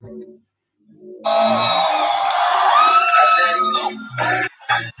Y'all know what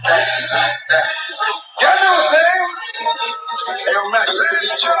I'm saying? Hey, yo, Mac, ladies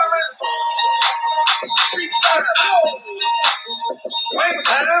and gentlemen, Wayne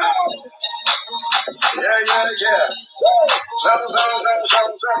Tanner. Yeah.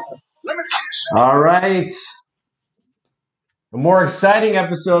 Let me see. All right. A more exciting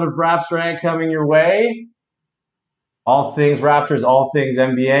episode of Raps Rant coming your way. All things Raptors, all things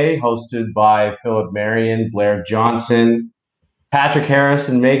NBA, hosted by Philip Marion, Blair Johnson, Patrick Harris,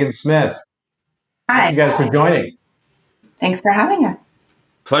 and Megan Smith. Hi. Thank you guys for joining. Thanks for having us.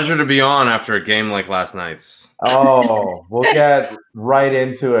 Pleasure to be on after a game like last night's. Oh, we'll get right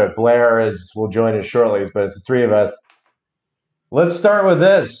into it. Blair will join us shortly, but it's the three of us. Let's start with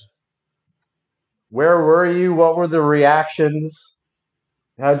this. Where were you? What were the reactions?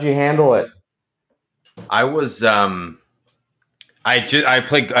 How'd you handle it? I was I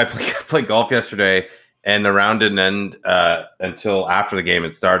played golf yesterday, and the round didn't end until after the game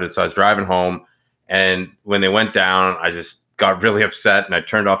had started. So I was driving home, and when they went down, I just got really upset, and I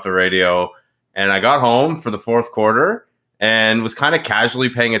turned off the radio. And I got home for the fourth quarter and was kind of casually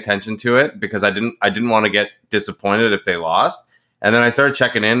paying attention to it because I didn't want to get disappointed if they lost. And then I started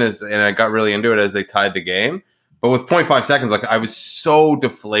checking in and I got really into it as they tied the game. But with 0.5 seconds, like I was so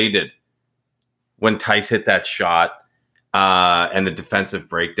deflated when Tice hit that shot and the defensive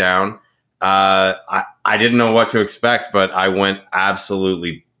breakdown. I didn't know what to expect, but I went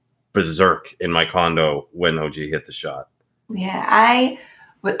absolutely berserk in my condo when OG hit the shot. Yeah, I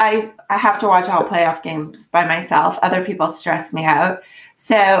have to watch all playoff games by myself. Other people stress me out.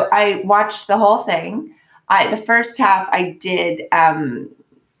 So I watched the whole thing. The first half I did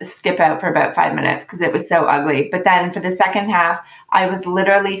skip out for about 5 minutes because it was so ugly. But then for the second half, I was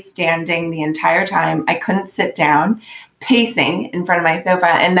literally standing the entire time. I couldn't sit down, pacing in front of my sofa.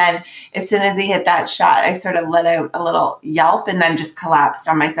 And then as soon as he hit that shot, I sort of let out a little yelp and then just collapsed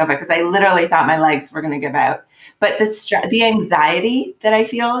on my sofa because I literally thought my legs were going to give out. But the anxiety that I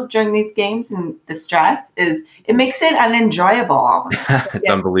feel during these games and the stress it makes it unenjoyable. It's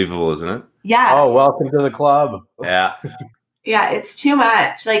unbelievable, isn't it? Yeah. Oh, welcome to the club. Yeah. Yeah, it's too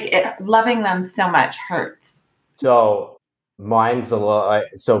much. Loving them so much hurts. So mine's a lot.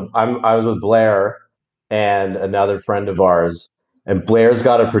 I was with Blair and another friend of ours, and Blair's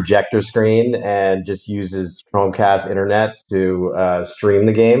got a projector screen and just uses Chromecast internet to stream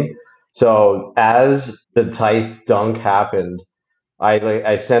the game. So as the Tice dunk happened,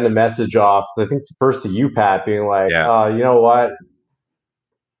 I sent a message off. I think first to you, Pat, being like, Yeah. you know what?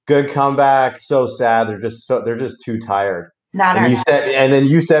 Good comeback. So sad. They're just too tired. And then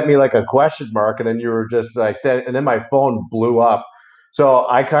you sent me like a question mark, and then you were just like and then my phone blew up. So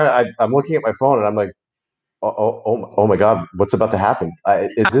I'm looking at my phone and I'm like, oh my God, what's about to happen? I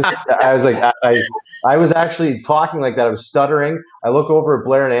was like, I was actually talking like that. I was stuttering. I look over at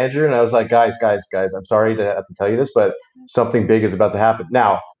Blair and Andrew and I was like, guys, I'm sorry to have to tell you this, but something big is about to happen.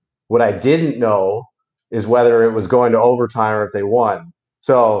 Now, what I didn't know is whether it was going to overtime or if they won.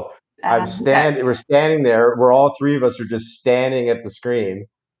 So we're standing there. We're all three of us are just standing at the screen.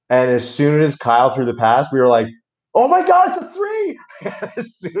 And as soon as Kyle threw the pass, we were like, oh my God, it's a three.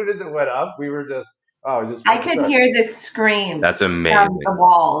 As soon as it went up, we were just, I could hear this scream. That's amazing. From the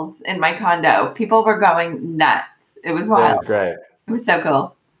walls in my condo. People were going nuts. It was wild. It was great. It was so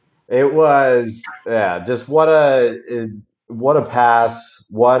cool. It was, just what a pass.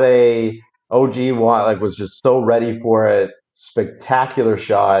 What a OG was just so ready for it. Spectacular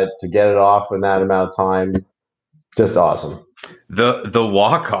shot to get it off in that amount of time. Just awesome. The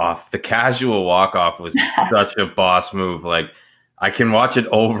walk-off, the casual walk-off was such a boss move. Like, I can watch it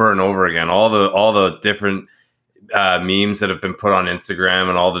over and over again. All the different memes that have been put on Instagram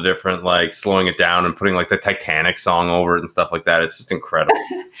and all the different like slowing it down and putting like the Titanic song over it and stuff like that. It's just incredible.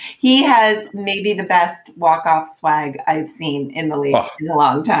 He has maybe the best walk-off swag I've seen in the league in a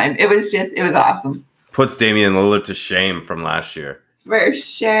long time. It was awesome. Puts Damian Lillard to shame from last year. For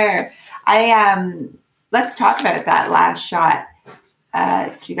sure. Let's talk about that last shot.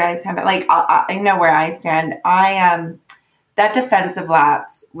 Do you guys have it? Like, I know where I stand. That defensive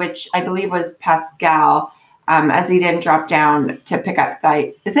lapse, which I believe was Pascal, as he didn't drop down to pick up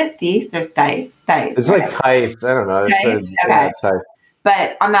Theis. Is it Theis or Theis? Theis. It's like Tice. I don't know. Theis? Okay. Tice.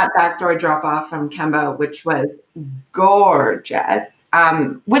 But on that backdoor drop off from Kemba, which was gorgeous,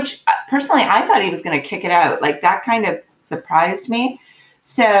 which personally I thought he was going to kick it out. Like that kind of surprised me.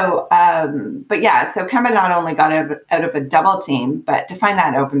 So, but yeah, so Kemba not only got out of a double team, but to find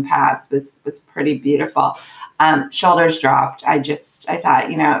that open pass was pretty beautiful. Shoulders dropped. I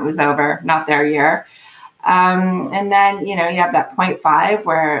thought, it was over, not their year. And then, you have that 0.5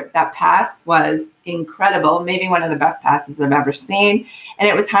 where that pass was incredible, maybe one of the best passes I've ever seen. And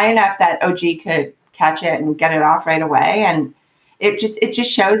it was high enough that OG could catch it and get it off right away. And it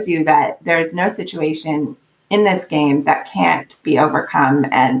just shows you that there's no situation in this game that can't be overcome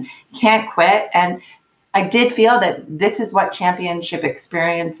and can't quit. And I did feel that this is what championship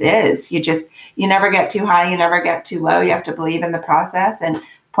experience is. You never get too high, you never get too low. You have to believe in the process, and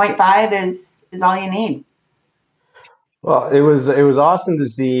 0.5 is all you need. Well, it was awesome to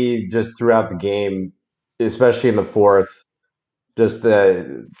see just throughout the game, especially in the fourth, just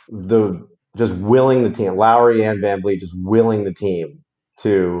the just willing the team, Lowry and VanVleet just willing the team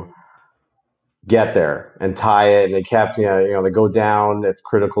to get there and tie it. And they kept, they go down at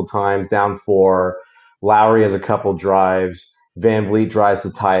critical times, down 4. Lowry has a couple drives. VanVleet drives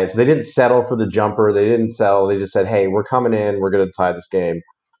to tie it. So they didn't settle for the jumper. They didn't settle. They just said, hey, we're coming in. We're going to tie this game.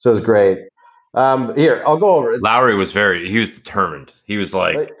 So it was great. Here, I'll go over it. Lowry was he was determined. He was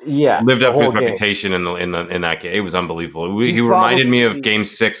lived up to his reputation in that game. It was unbelievable. He reminded me of Game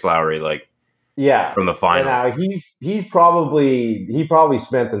 6 Lowry, from the final. And he probably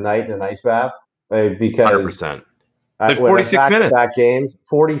spent the night in an ice bath because 100%. 46 minutes. Back games,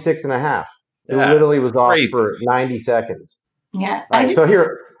 46 and a half. It literally was off for 90 seconds. Yeah. Right, so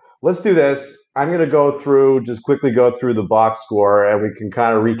here, let's do this. I'm going to quickly go through the box score, and we can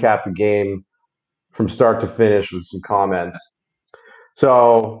kind of recap the game from start to finish with some comments.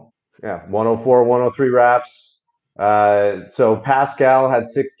 So, 104, 103 wraps. So Pascal had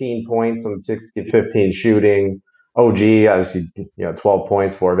 16 points on 15 shooting. OG, obviously, 12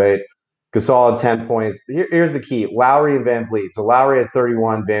 points, 4 of 8. Gasol had 10 points. Here's the key: Lowry and VanVleet. So Lowry at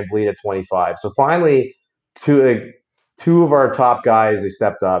 31, VanVleet at 25. So finally, two of our top guys, they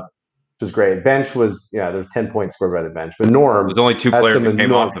stepped up, which was great. Bench was, there's 10 points scored by the bench. But Norm, there's only 2 players that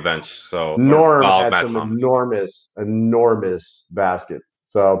came off the bench. So Norm had some enormous baskets.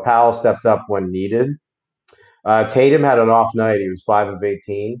 So Powell stepped up when needed. Tatum had an off night. He was 5 of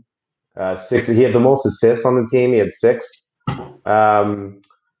 18. 6. He had the most assists on the team. He had 6.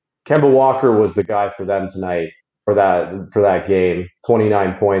 Kemba Walker was the guy for them tonight for that game.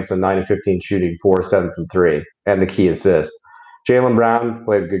 29 points on 9 of 15 shooting, 4 7 from 3, and the key assist. Jaylen Brown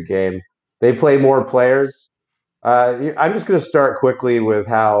played a good game. They play more players. I'm just going to start quickly with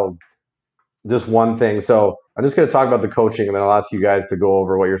how just one thing. So I'm just going to talk about the coaching, and then I'll ask you guys to go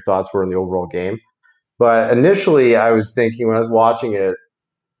over what your thoughts were in the overall game. But initially, I was thinking when I was watching it,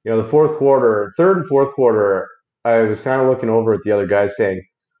 the third and fourth quarter, I was kind of looking over at the other guys saying,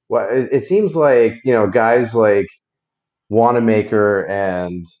 well, it seems like, guys like Wanamaker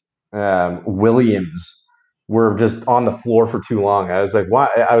and Williams were just on the floor for too long. I was like, why?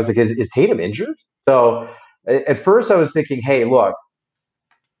 I was like, is Tatum injured? So at first I was thinking, hey, look,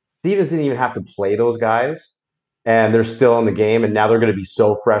 Stevens didn't even have to play those guys, and they're still in the game, and now they're going to be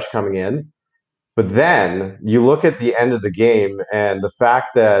so fresh coming in. But then you look at the end of the game, and the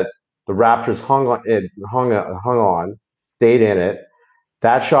fact that the Raptors hung on, stayed in it.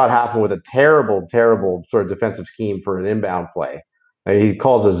 That shot happened with a terrible, terrible sort of defensive scheme for an inbound play. He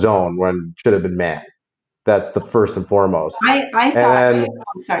calls a zone when it should have been man. That's the first and foremost. I'm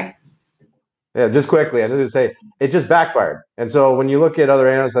sorry. Yeah, just quickly, I need to say it just backfired. And so when you look at other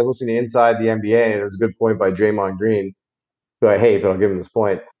analysts, I was listening to Inside the NBA, and it was a good point by Draymond Green, who I hate, but I'll give him this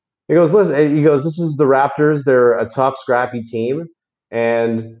point. He goes, this is the Raptors. They're a tough, scrappy team,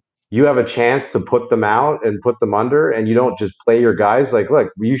 and you have a chance to put them out and put them under, and you don't just play your guys. Like,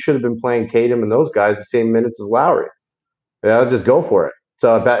 look, you should have been playing Tatum and those guys the same minutes as Lowry. Just go for it.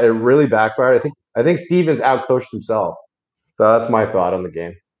 So it really backfired. I think Stevens outcoached himself. So that's my thought on the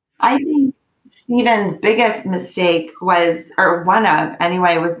game. I think Stevens' biggest mistake was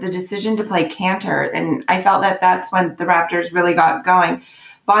the decision to play Cantor. And I felt that that's when the Raptors really got going.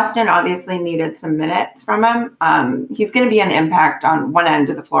 Boston obviously needed some minutes from him. He's going to be an impact on one end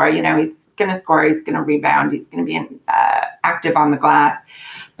of the floor. He's going to score, he's going to rebound, he's going to be active on the glass.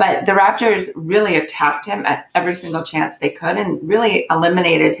 But the Raptors really attacked him at every single chance they could and really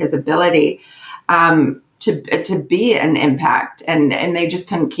eliminated his ability to be an impact. And they just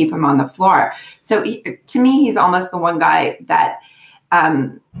couldn't keep him on the floor. So to me, he's almost the one guy that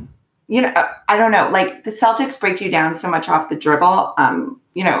I don't know, like the Celtics break you down so much off the dribble,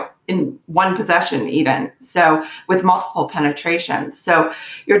 in one possession even. So with multiple penetrations. So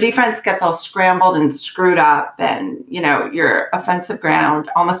your defense gets all scrambled and screwed up, and, your offensive ground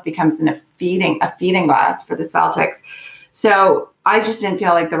almost becomes a feeding glass for the Celtics. So I just didn't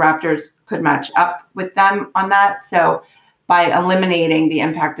feel like the Raptors could match up with them on that. So by eliminating the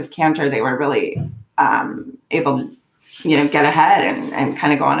impact of Cantor, they were really able to get ahead and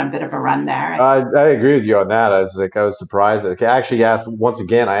kind of go on a bit of a run there. I agree with you on that. I was surprised. I actually asked once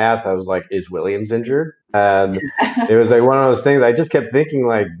again. I was like, "Is Williams injured?" And it was like one of those things. I just kept thinking,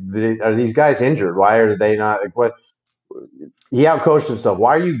 like, are these guys injured? Why are they not? Like, what? He outcoached himself.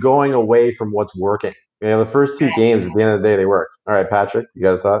 Why are you going away from what's working? The first two games, at the end of the day, they work. All right, Patrick, you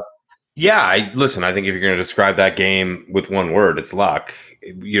got a thought? Yeah, I think if you're going to describe that game with one word, it's luck.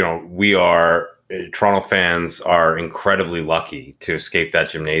 Toronto fans are incredibly lucky to escape that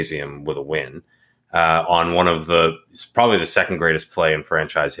gymnasium with a win on one of probably the second greatest play in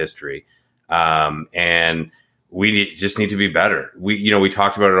franchise history. And we just need to be better. We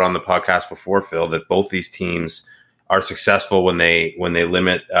talked about it on the podcast before, Phil, that both these teams are successful when they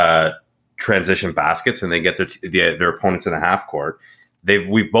limit transition baskets and they get their opponents in the half court.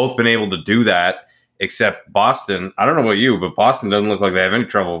 We've both been able to do that, except Boston. I don't know about you, but Boston doesn't look like they have any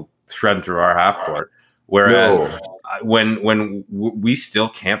trouble shredding through our half court. Whereas when we still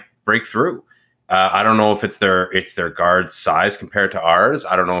can't break through, I don't know if it's their guard size compared to ours.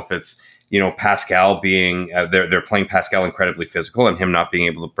 I don't know if it's Pascal being they're playing Pascal incredibly physical and him not being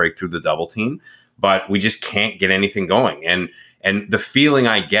able to break through the double team. But we just can't get anything going. And the feeling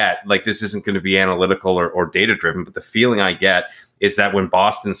I get, like, this isn't going to be analytical or data driven, but the feeling I get is that when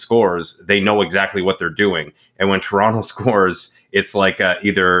Boston scores, they know exactly what they're doing. And when Toronto scores, it's like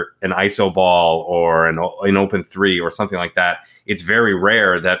either an ISO ball or an open three or something like that. It's very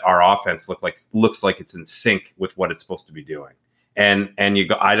rare that our offense looks like it's in sync with what it's supposed to be doing. And you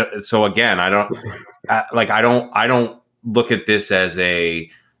go, I don't look at this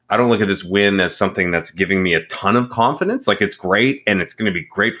I don't look at this win as something that's giving me a ton of confidence. Like, it's great and it's going to be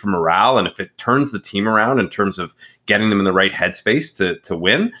great for morale. And if it turns the team around in terms of getting them in the right headspace to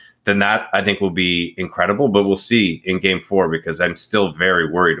win, then that I think will be incredible. But we'll see in Game 4 because I'm still very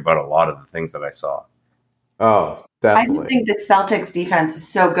worried about a lot of the things that I saw. Oh, definitely. I just think the Celtics defense is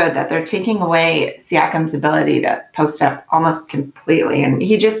so good that they're taking away Siakam's ability to post up almost completely. And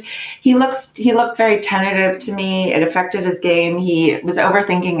he looked very tentative to me. It affected his game. He was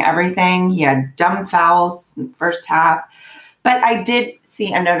overthinking everything. He had dumb fouls in the first half. But I did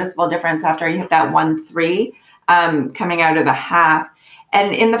see a noticeable difference after he hit that 1-3 coming out of the half.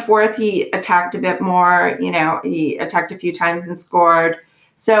 And in the fourth, he attacked a bit more. He attacked a few times and scored.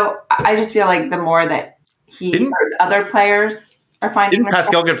 So I just feel like the more that other players are finding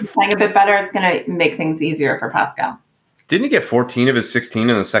Pascal playing a bit better, it's going to make things easier for Pascal. Didn't he get 14 of his 16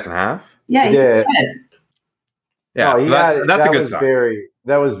 in the second half? Yeah, he did. Yeah, that's a good sign.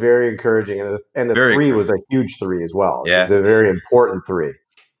 That was very encouraging, and the three was a huge three as well. Yeah. It was a very important three.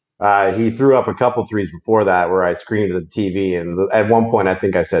 He threw up a couple threes before that where I screamed at the TV, and at one point I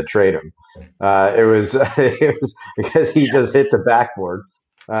think I said trade him. It was because he just hit the backboard.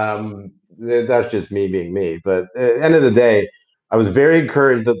 That's just me being me. But at the end of the day, I was very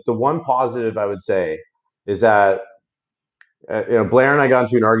encouraged. The one positive I would say is that Blair and I got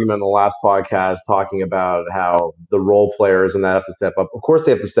into an argument in the last podcast talking about how the role players and that have to step up. Of course,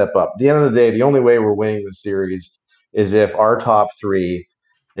 they have to step up. At the end of the day, the only way we're winning the series is if our top three,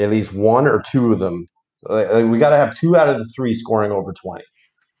 at least one or two of them, we got to have 2 out of the 3 scoring over 20.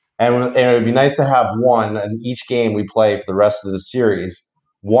 And it would be nice to have one in each game we play for the rest of the series.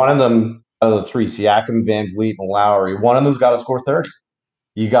 One of them out of the 3, Siakam, Van Vliet, and Lowry, one of them's got to score 30.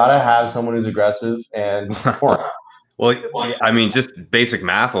 You got to have someone who's aggressive and scoring. Well, I mean, just basic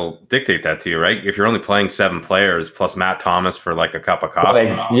math will dictate that to you, right? If you're only playing 7 players plus Matt Thomas for like a cup of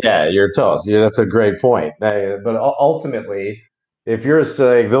coffee. You're toast. Yeah, that's a great point. But ultimately, if you're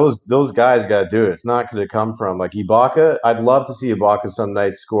saying those guys got to do it, it's not going to come from like Ibaka. I'd love to see Ibaka some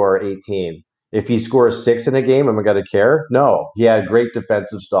nights score 18. If he scores 6 in a game, am I going to care? No. He had great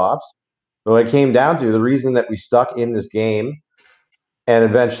defensive stops. But when it came down to the reason that we stuck in this game and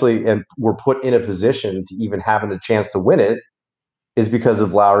eventually were put in a position to even having a chance to win it is because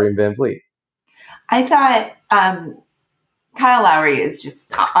of Lowry and Van Vliet. I thought Kyle Lowry is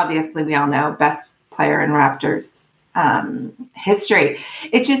just, obviously we all know, best player in Raptors history.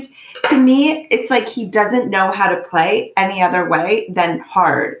 It just, to me, it's like he doesn't know how to play any other way than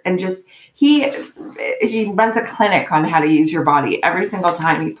hard. And just, he runs a clinic on how to use your body every single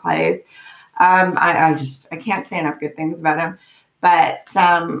time he plays. I can't say enough good things about him. But,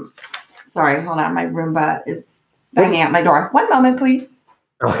 sorry, hold on. My Roomba is banging at my door. One moment, please.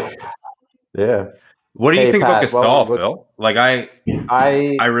 Yeah. What do you think about Gasol, Phil? Like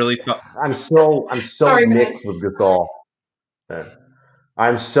I really felt I'm so mixed with Gasol.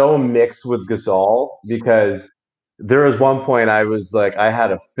 I'm so mixed with Gasol because there was one point I was like, I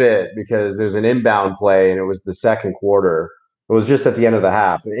had a fit because there's an inbound play and it was the second quarter. It was just at the end of the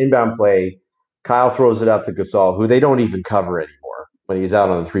half. An inbound play. Kyle throws it out to Gasol, who they don't even cover anymore when he's out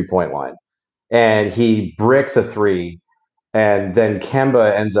on the 3-point line. And he bricks a three. And then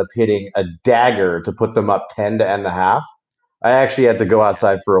Kemba ends up hitting a dagger to put them up 10 to end the half. I actually had to go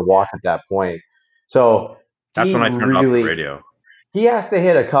outside for a walk at that point. So that's when I turned off the radio. He has to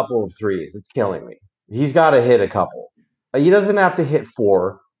hit a couple of threes. It's killing me. He's got to hit a couple. He doesn't have to hit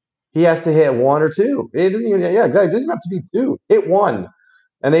 4. He has to hit 1 or 2. It doesn't even, exactly. It doesn't have to be 2. Hit 1.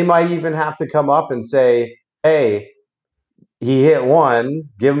 And they might even have to come up and say, hey, he hit 1.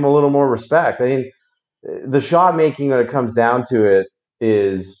 Give him a little more respect. I mean, the shot making when it comes down to it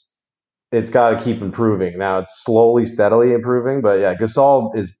is it's got to keep improving. Now it's slowly, steadily improving, but yeah,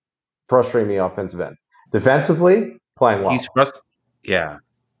 Gasol is frustrating me offensive end. Defensively, playing well. Yeah.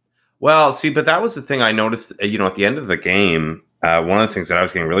 Well, see, but that was the thing I noticed, at the end of the game, one of the things that I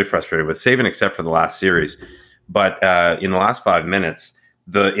was getting really frustrated with, saving except for the last series, but in the last 5 minutes,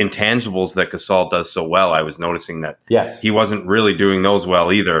 the intangibles that Gasol does so well, I was noticing that he wasn't really doing those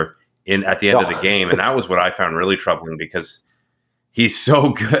well either at the end of the game. And that was what I found really troubling because he's so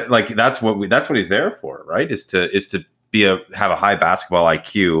good. Like that's what he's there for, right? Is to have a high basketball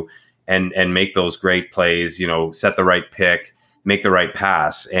IQ and make those great plays, set the right pick, make the right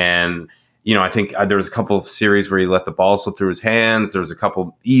pass. And, I think there was a couple of series where he let the ball slip through his hands. There was a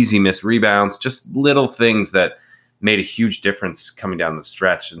couple easy missed rebounds, just little things that made a huge difference coming down the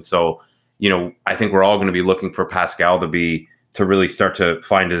stretch. And so, I think we're all going to be looking for Pascal to really start to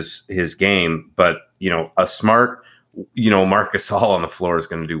find his game. But, a smart, Marc Gasol on the floor is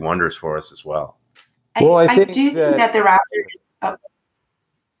going to do wonders for us as well. I do think that the Raptors.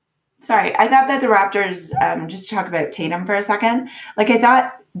 Sorry, I thought that the Raptors, just to talk about Tatum for a second, I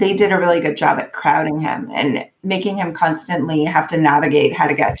thought they did a really good job at crowding him and making him constantly have to navigate how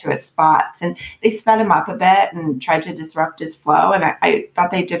to get to his spots. And they sped him up a bit and tried to disrupt his flow. And I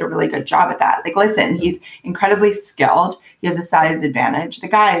thought they did a really good job at that. Listen, he's incredibly skilled. He has a size advantage. The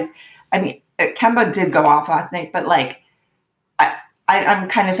guys, Kemba did go off last night, but I'm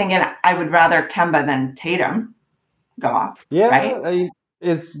kind of thinking I would rather Kemba than Tatum go off. Yeah, right?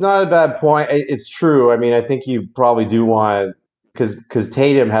 It's not a bad point. It's true. I think you probably do want because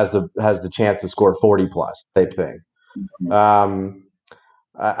Tatum has the chance to score 40 plus type thing. Mm-hmm.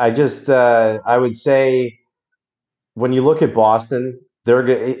 I would say when you look at Boston,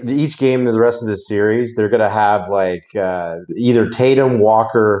 each game of the rest of this series, they're going to have either Tatum,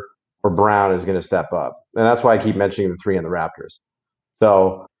 Walker, or Brown is going to step up, and that's why I keep mentioning the 3 in the Raptors.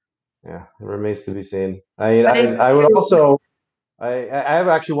 So yeah, it remains to be seen. I would also. I have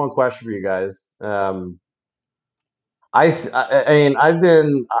actually one question for you guys. I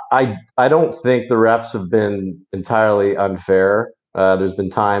don't think the refs have been entirely unfair. There's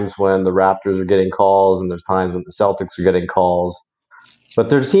been times when the Raptors are getting calls, and there's times when the Celtics are getting calls. But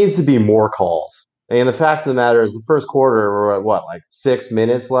there seems to be more calls. And the fact of the matter is, the first quarter, we're at 6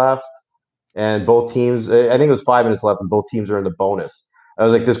 minutes left, and both teams. I think it was 5 minutes left, and both teams are in the bonus. I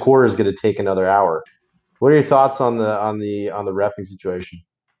was like, this quarter is going to take another hour. What are your thoughts on the reffing situation?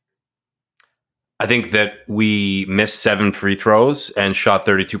 I think that we missed 7 free throws and shot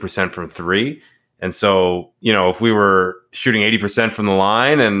 32% from 3. And so, if we were shooting 80% from the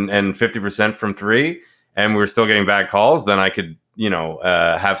line and 50% from 3 and we were still getting bad calls, then I could,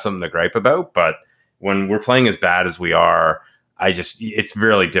 have something to gripe about. But when we're playing as bad as we are, it's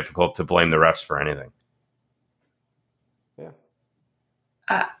really difficult to blame the refs for anything. Yeah.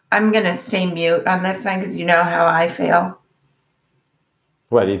 I'm going to stay mute on this one because you know how I feel.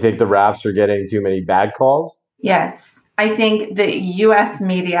 What, do you think the refs are getting too many bad calls? Yes. I think the U.S.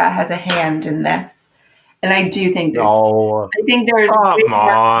 media has a hand in this. And I do think there are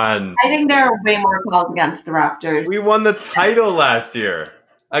way more calls against the Raptors. We won the title last year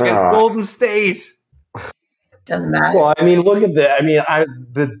against Golden State. Doesn't matter. Well, look at that. I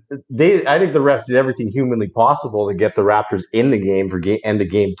think the refs did everything humanly possible to get the Raptors in the game for end of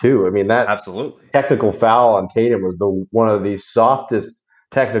game 2. That absolutely technical foul on Tatum was one of the softest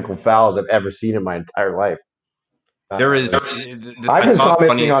technical fouls I've ever seen in my entire life. I've been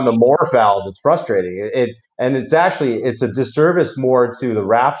commenting on the more fouls. It's frustrating. It's a disservice more to the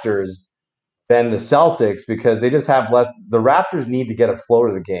Raptors than the Celtics because they just have less. The Raptors need to get a flow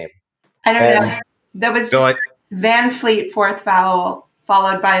to the game. I don't know. That was Van Fleet 4th foul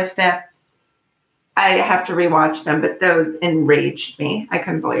followed by a 5th. I have to rewatch them, but those enraged me. I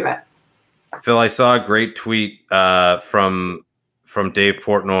couldn't believe it. Phil, I saw a great tweet from Dave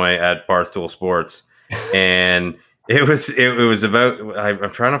Portnoy at Barstool Sports, and it was about.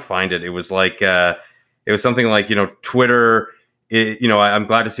 I'm trying to find it. It was it was something like Twitter. I'm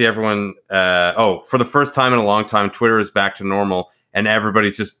glad to see everyone. For the first time in a long time, Twitter is back to normal. and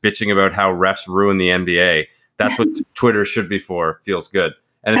everybody's just bitching about how refs ruin the NBA. That's what Twitter should be for. Feels good.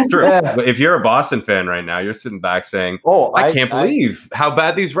 And it's true. Yeah. If you're a Boston fan right now, you're sitting back saying, I can't believe how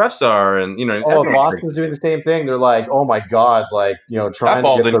bad these refs are. And, Boston's doing the same thing. They're like, oh my God, like, trying that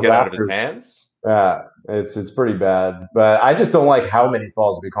ball to get didn't the get Raptors out of his hands. Yeah, it's pretty bad. But I just don't like how many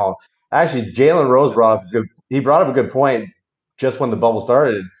fouls we call. Actually, Jalen Rose brought up a good point just when the bubble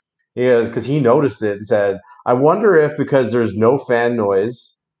started. Because he noticed it and said, I wonder if because there's no fan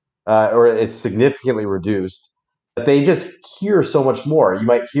noise or it's significantly reduced, that they just hear so much more. You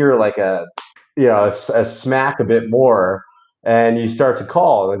might hear like a smack a bit more, and you start to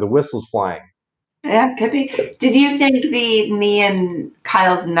call, like the whistle's flying. Yeah, could be. Did you think the knee in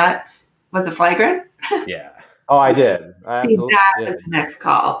Kyle's nuts was a flagrant? Yeah. Oh, I did. See, that was a missed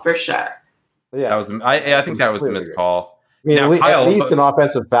call for sure. Yeah, that was. I think that was a missed call. I mean, now, at least an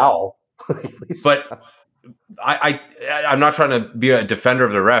offensive foul. But I'm not trying to be a defender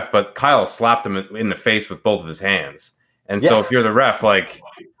of the ref, but Kyle slapped him in the face with both of his hands. And so if you're the ref, like,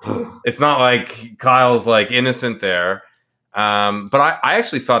 it's not like Kyle's like innocent there. But I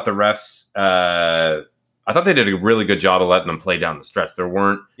actually thought the refs, I thought they did a really good job of letting them play down the stretch. There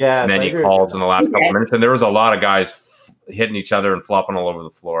weren't many calls in the last couple of minutes, and there was a lot of guys hitting each other and flopping all over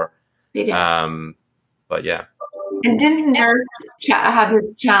the floor. They did. But yeah. And didn't Nurse have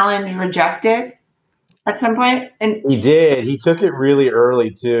his challenge rejected at some point? And he did. He took it really early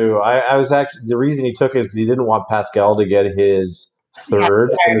too. I was actually, the reason he took it is because he didn't want Pascal to get his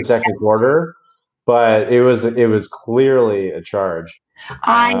third in the second quarter. But it was clearly a charge.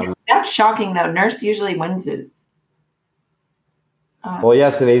 That's shocking though. Nurse usually wins his. Well,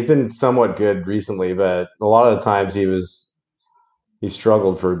 yes, and he's been somewhat good recently, but a lot of the times he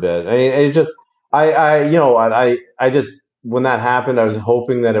struggled for a bit. I mean, it just, I just, when that happened, I was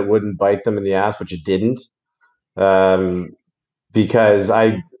hoping that it wouldn't bite them in the ass, which it didn't. Because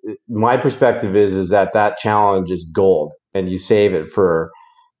my perspective is that challenge is gold, and you save it for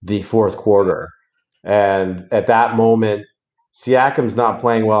the fourth quarter. And at that moment, Siakam's not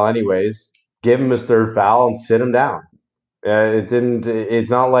playing well anyways. Give him his third foul and sit him down. It's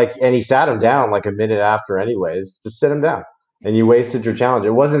not like, and he sat him down like a minute after anyways. Just sit him down. And you wasted your challenge.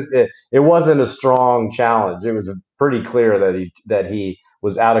 It wasn't a strong challenge. It was pretty clear that he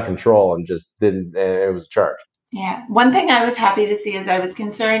was out of control and just didn't, it was a charge. Yeah. One thing I was happy to see is I was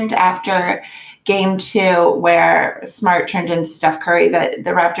concerned after game 2 where Smart turned into Steph Curry that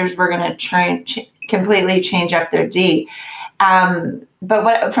the Raptors were going to completely change up their D.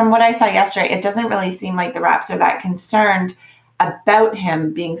 But from what I saw yesterday, it doesn't really seem like the Raps are that concerned about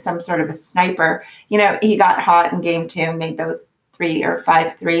him being some sort of a sniper. He got hot in game 2, made those 3 or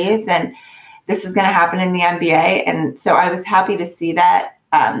 5 threes, and this is going to happen in the NBA. And so I was happy to see that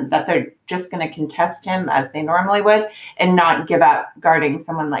they're just going to contest him as they normally would and not give up guarding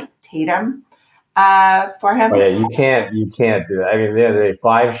someone like Tatum for him. Oh, yeah, you can't do that. I mean, the other day,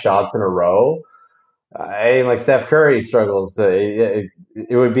 5 shots in a row. Like Steph Curry struggles it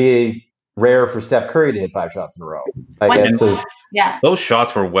would be rare for Steph Curry to hit 5 shots in a row. Those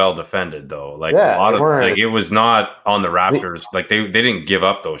shots were well defended though. Like a lot of, like, it was not on the Raptors. Like they didn't give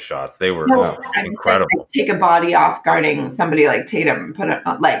up those shots. They were incredible. Take a body off guarding somebody like Tatum and put it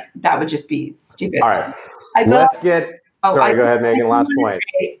like that would just be stupid. All right, let's get. Sorry, go ahead, Megan. Last point.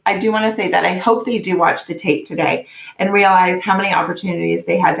 I do want to say that I hope they do watch the tape today and realize how many opportunities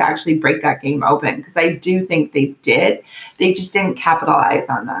they had to actually break that game open, because I do think they did. They just didn't capitalize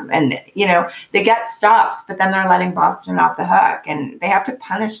on them. And, they get stops, but then they're letting Boston off the hook and they have to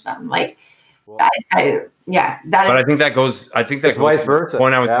punish them. Like, But I think that goes vice versa. To the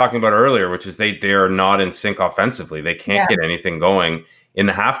point I was talking about earlier, which is they are not in sync offensively. They can't get anything going in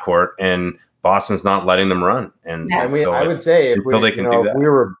the half court, and Boston's not letting them run. And I would say if we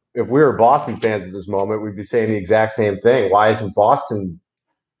were Boston fans at this moment, we'd be saying the exact same thing. Why isn't Boston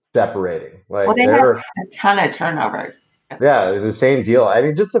separating? Like, they have a ton of turnovers. Yeah, the same deal. I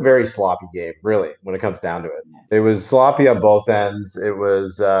mean, just a very sloppy game, really, when it comes down to it. It was sloppy on both ends. It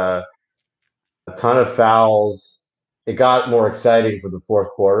was a ton of fouls. It got more exciting for the fourth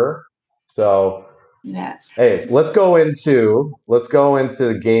quarter. So, anyways, let's go into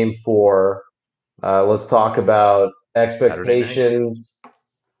game 4. Let's talk about expectations,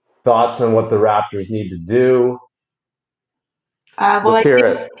 thoughts on what the Raptors need to do. Let's hear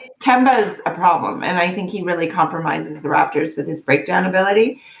it. Kemba's a problem, and I think he really compromises the Raptors with his breakdown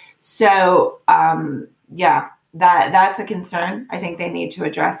ability. So, that's a concern. I think they need to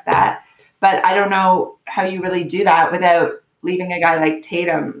address that. But I don't know how you really do that without leaving a guy like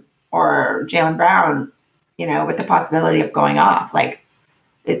Tatum or Jaylen Brown, with the possibility of going off. Like,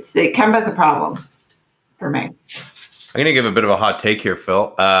 Kemba's a problem for me. I'm going to give a bit of a hot take here,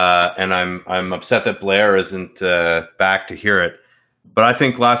 Phil, and I'm upset that Blair isn't back to hear it. But I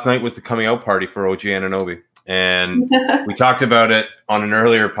think last night was the coming out party for OG Anunoby, and we talked about it on an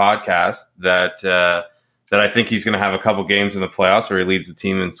earlier podcast that I think he's going to have a couple games in the playoffs where he leads the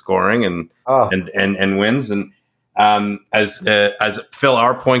team in scoring and wins. And as Phil,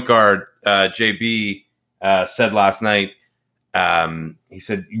 our point guard JB said last night. He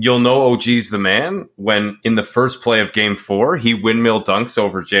said, you'll know OG's the man when in the first play of game 4, he windmill dunks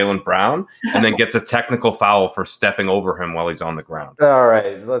over Jaylen Brown and then gets a technical foul for stepping over him while he's on the ground. All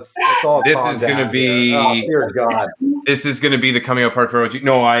right. Let's all this is going to be, dear God. This is going to be the coming out part for OG.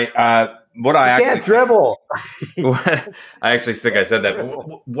 No, can't dribble. I actually think I said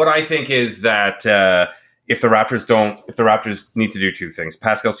that. What I think is that, if the Raptors need to do two things,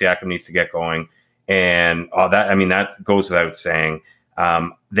 Pascal Siakam needs to get going. And that goes without saying.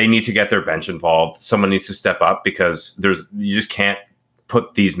 They need to get their bench involved. Someone needs to step up because you just can't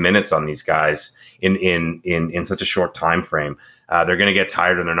put these minutes on these guys in such a short time frame. They're going to get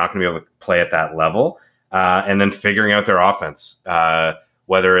tired and they're not going to be able to play at that level. And then figuring out their offense,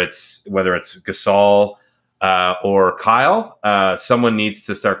 whether it's Gasol or Kyle, someone needs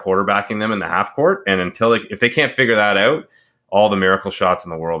to start quarterbacking them in the half court. And if they can't figure that out, all the miracle shots in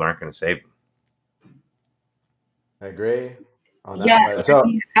the world aren't going to save them. I agree.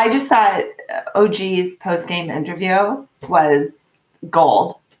 I just thought OG's post-game interview was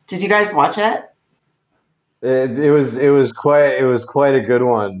gold. Did you guys watch it? It was quite a good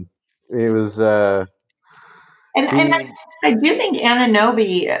one. It was and I do think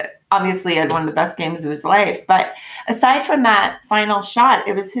Anunoby obviously had one of the best games of his life, but aside from that final shot,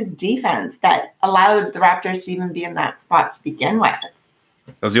 it was his defense that allowed the Raptors to even be in that spot to begin with.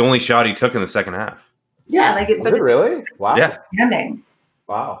 That was the only shot he took in the second half. Yeah, was it really? Wow. Yeah.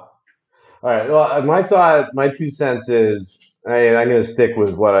 Wow. All right. Well, my 2 cents is I'm going to stick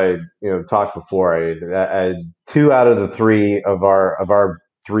with what I talked before. I 2 out of the 3 of our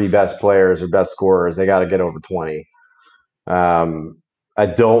 3 best players or best scorers, they got to get over 20. I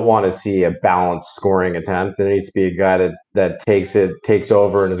don't want to see a balanced scoring attempt. There needs to be a guy that takes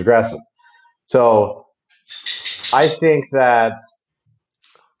over and is aggressive. So I think that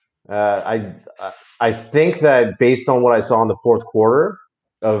I think that based on what I saw in the fourth quarter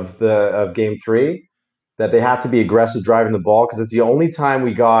of game 3, that they have to be aggressive driving the ball because it's the only time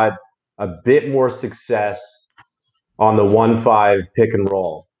we got a bit more success on the 1-5 pick and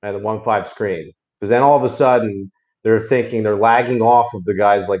roll and the 1-5 screen. Because then all of a sudden they're thinking they're lagging off of the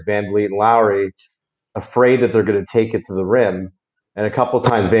guys like VanVleet and Lowry, afraid that they're going to take it to the rim. And a couple of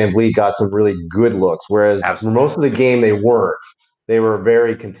times VanVleet got some really good looks, whereas for most of the game they weren't. They were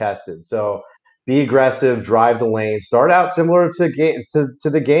very contested. So be aggressive, drive the lane, start out similar to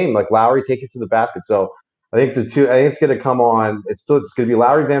the game, like Lowry, take it to the basket. So I think it's going to come on. It's going to be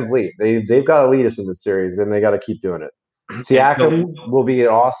Lowry, VanVleet. They've got to lead us in this series, and they got to keep doing it. Siakam will be an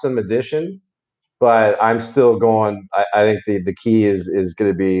awesome addition, but I'm still going. I think the key is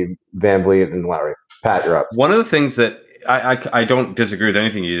going to be VanVleet and Lowry. Pat, you're up. One of the things that I don't disagree with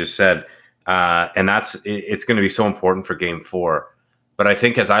anything you just said, and it's going to be so important for Game 4. But I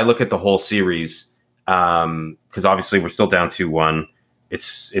think as I look at the whole series, because obviously we're still down 2-1.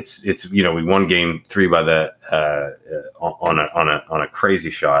 It's we won Game 3 by on a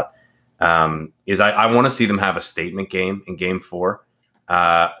crazy shot. I want to see them have a statement game in Game 4.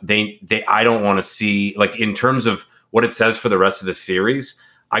 I don't want to see, like, in terms of what it says for the rest of the series.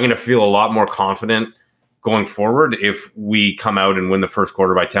 I'm going to feel a lot more confident going forward if we come out and win the first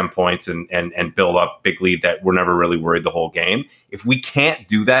quarter by 10 points and build up big lead that we're never really worried the whole game. If we can't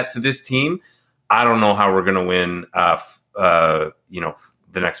do that to this team, I don't know how we're going to win,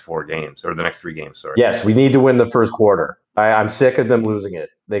 the next 4 games or the next 3 games. Sorry. Yes, we need to win the first quarter. I'm sick of them losing it.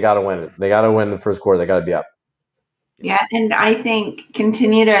 They got to win it. They got to win the first quarter. They got to be up. Yeah, and I think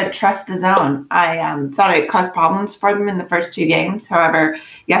continue to trust the zone. I thought it caused problems for them in the first 2 games. However,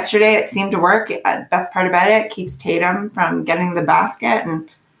 yesterday it seemed to work. Best part about it keeps Tatum from getting the basket. And,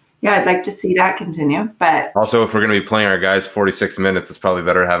 yeah, I'd like to see that continue. But also, if we're going to be playing our guys 46 minutes, it's probably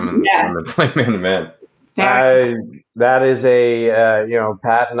better having them play man-to-man. That is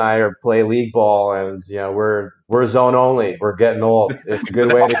Pat and I play league ball, and, we're zone only. We're getting old. It's a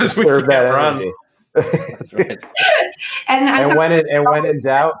good way to conserve that energy. That's right. and when in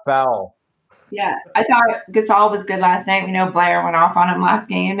doubt, foul. Yeah, I thought Gasol was good last night. We know Blair went off on him last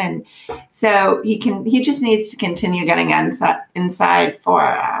game, and so he just needs to continue getting inside for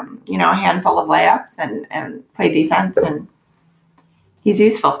a handful of layups and play defense, and he's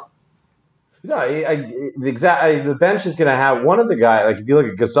useful. No, exactly. The bench is going to have one of the guys. Like if you look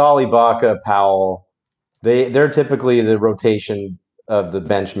at Gasol, Ibaka, Powell, They're typically the rotation of the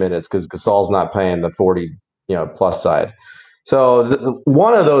bench minutes because Gasol's not playing the 40 plus side. So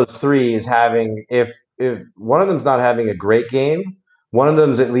one of those three is having if one of them's not having a great game, one of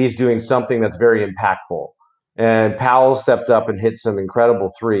them's at least doing something that's very impactful. And Powell stepped up and hit some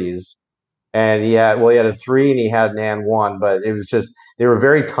incredible threes. And he had a 3 and he had an and 1, but it was just they were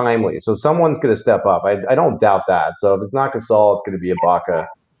very timely. So someone's going to step up. I don't doubt that. So if it's not Gasol, it's going to be Ibaka.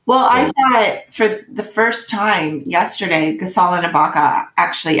 Well, I thought for the first time yesterday, Gasol and Ibaka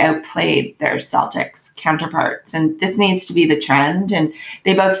actually outplayed their Celtics counterparts, and this needs to be the trend. And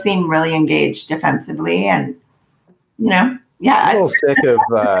they both seem really engaged defensively, and I'm a little sick of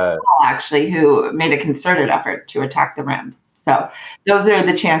actually who made a concerted effort to attack the rim. So those are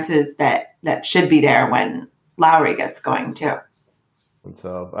the chances that should be there when Lowry gets going too. And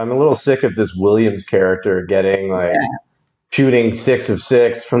so I'm a little sick of this Williams character getting shooting 6 of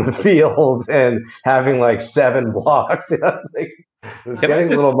 6 from the field and having 7 blocks. It's getting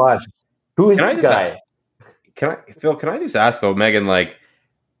a little much. Who is this guy? Phil, can I just ask though, Megan,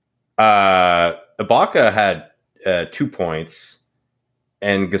 Ibaka had 2 points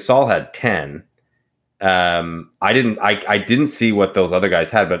and Gasol had 10. I didn't see what those other guys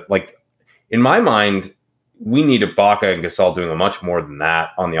had, but in my mind, we need Ibaka and Gasol doing much more than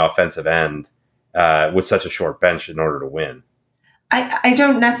that on the offensive end with such a short bench in order to win. I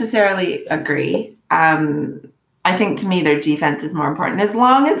don't necessarily agree. I think to me their defense is more important. As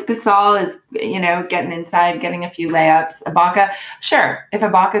long as Gasol is, getting inside, getting a few layups, Ibaka, sure. If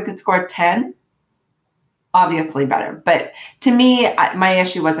Ibaka could score 10, obviously better. But to me, my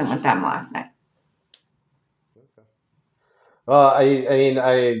issue wasn't with them last night.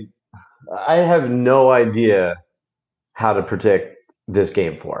 I have no idea how to predict this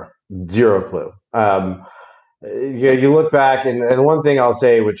game 4. Zero clue. You look back, and one thing I'll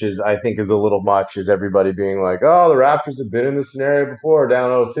say, which is I think is a little much, is everybody being like, "Oh, the Raptors have been in this scenario before, down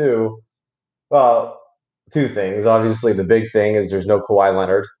 0-2." Well, 2 things. Obviously, the big thing is there's no Kawhi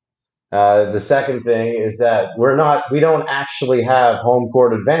Leonard. The second thing is that we don't actually have home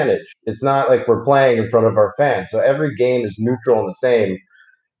court advantage. It's not like we're playing in front of our fans. So every game is neutral and the same.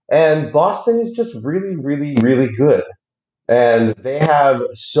 And Boston is just really, really, really good. And they have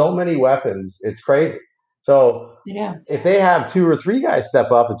so many weapons. It's crazy. So if they have 2 or 3 guys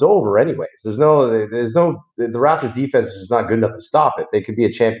step up, it's over anyways. The Raptors defense is just not good enough to stop it. They could be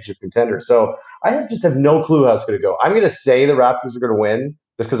a championship contender. So I just have no clue how it's going to go. I'm going to say the Raptors are going to win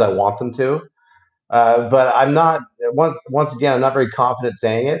just because I want them to. But I'm not, once again, I'm not very confident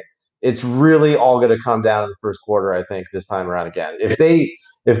saying it. It's really all going to come down to the first quarter, I think, this time around again.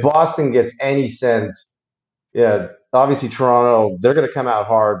 If Boston gets any sense, obviously Toronto, they're going to come out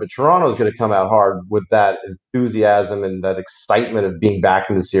hard, but Toronto's going to come out hard with that enthusiasm and that excitement of being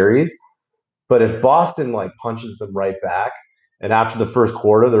back in the series. But if Boston punches them right back, and after the first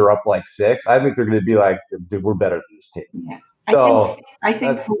quarter they're up 6, I think they're going to be like, dude, we're better than this team. Yeah. I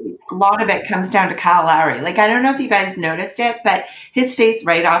think a lot of it comes down to Kyle Lowry. I don't know if you guys noticed it, but his face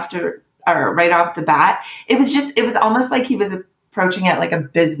right off the bat, it was almost like he was approaching it like a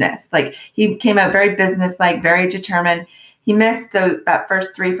business. He came out very business-like, very determined. He missed that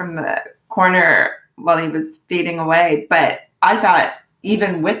first 3 from the corner while he was fading away. But I thought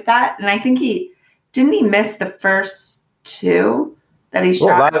even with that, and I think he miss the first 2 that he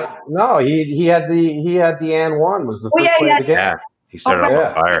shot. No, he had the and 1 was the first play of the game. Yeah, he started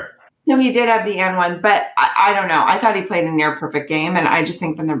off on fire. So he did have the and 1, but I don't know. I thought he played a near perfect game, and I just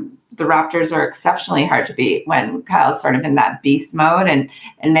think when the Raptors are exceptionally hard to beat when Kyle's sort of in that beast mode, and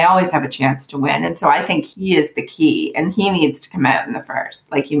they always have a chance to win. And so I think he is the key, and he needs to come out in the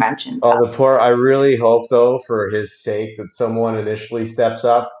first, like you mentioned. I really hope, though, for his sake, that someone initially steps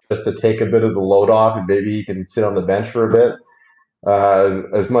up just to take a bit of the load off, and maybe he can sit on the bench for a bit.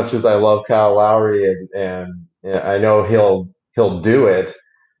 As much as I love Kyle Lowry and I know he'll do it,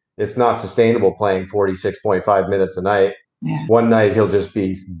 it's not sustainable playing 46.5 minutes a night. Yeah. One night he'll just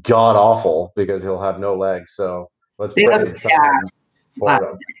be god awful because he'll have no legs. So let's pray for him.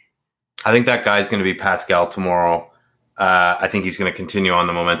 I think that guy's going to be Pascal tomorrow. I think he's going to continue on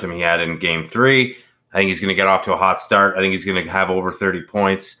the momentum he had in Game 3. I think he's going to get off to a hot start. I think he's going to have over 30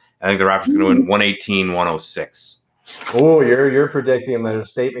 points. I think the Raptors are going to win 118-106. Oh, you're predicting a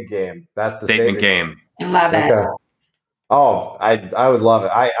statement game. That's the statement game. Love it. Okay. Oh, I would love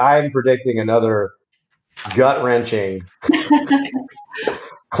it. I'm predicting another gut-wrenching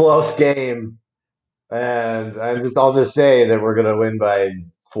close game, and I'll just say that we're going to win by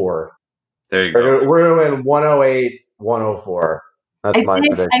 4. There you go. We're going to win 108-104. That's my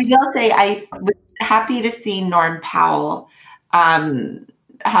prediction. I will say I was happy to see Norm Powell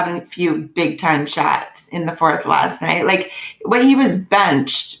having a few big time shots in the fourth last night. Like, when he was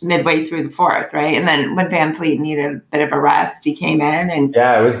benched midway through the fourth, right? And then when Van Fleet needed a bit of a rest, he came in and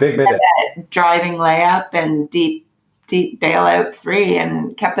it was big minute. Driving layup and deep bailout three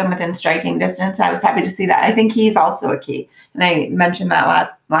and kept them within striking distance. I was happy to see that. I think he's also a key. And I mentioned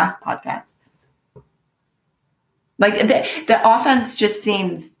that last podcast. Like, the offense just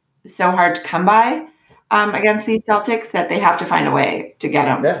seems so hard to come by against these Celtics that they have to find a way to get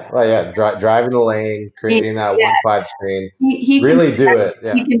them. Driving the lane, creating that 1-5 screen. He really do it.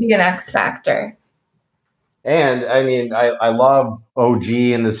 Yeah. He can be an X factor. And I mean, I love OG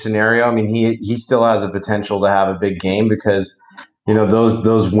in this scenario. I mean, he still has a potential to have a big game because,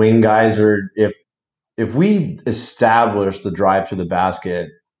 those wing guys are, if we establish the drive to the basket,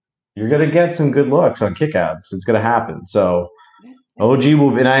 you're going to get some good looks on kickouts. It's going to happen. So OG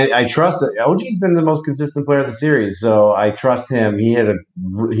will, and I trust it. OG's been the most consistent player of the series, so I trust him. He had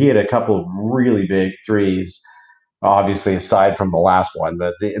a couple of really big threes, obviously aside from the last one,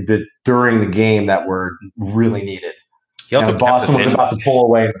 but during the game that were really needed. Boston was about to pull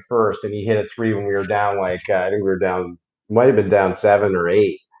away in the first, and he hit a three when we were down. I think we were down, might have been down 7 or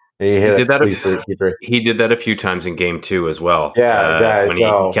 8. And he did that a few times in game 2 as well. Yeah, when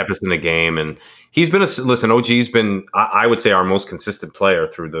he kept us in the game, and he's been OG's been, I would say, our most consistent player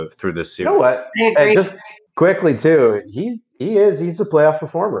through this series. You know what? Just quickly too, he's a playoff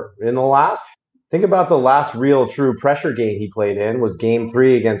performer. Think about the last real true pressure game he played in was game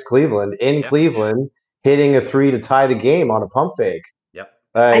 3 against Cleveland Cleveland, hitting a 3 to tie the game on a pump fake. Yep.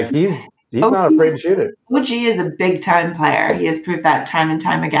 He's not afraid to shoot it. OG is a big time player. He has proved that time and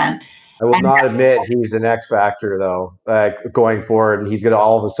time again. I will not admit he's an X factor though, going forward, and he's going to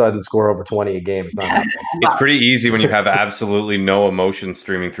all of a sudden score over 20 a game. It's not happening. It's pretty easy when you have absolutely no emotion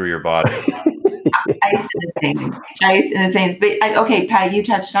streaming through your body. Ice in his veins. But okay, Pat, you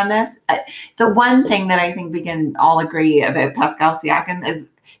touched on this. The one thing that I think we can all agree about Pascal Siakam is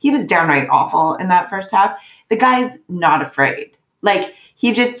he was downright awful in that first half. The guy's not afraid. Like,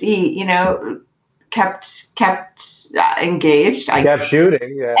 he kept engaged. Kept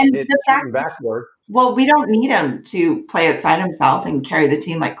shooting. And shooting backward. Well, we don't need him to play outside himself and carry the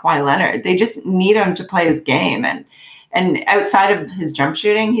team like Kawhi Leonard. They just need him to play his game. And outside of his jump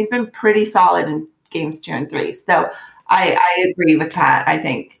shooting, he's been pretty solid in games 2 and 3. So I agree with Pat. I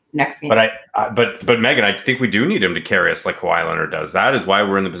think next game. But Megan, I think we do need him to carry us like Kawhi Leonard does. That is why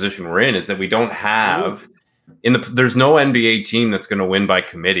we're in the position we're in, is that we don't have there's no NBA team that's going to win by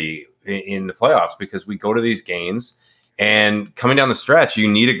committee in the playoffs, because we go to these games and coming down the stretch, you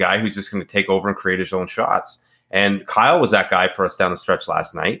need a guy who's just going to take over and create his own shots. And Kyle was that guy for us down the stretch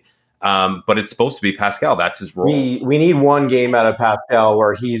last night. But it's supposed to be Pascal. That's his role. We need one game out of Pascal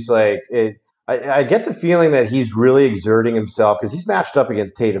where he's like, I get the feeling that he's really exerting himself because he's matched up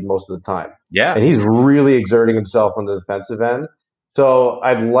against Tatum most of the time. Yeah. And he's really exerting himself on the defensive end. So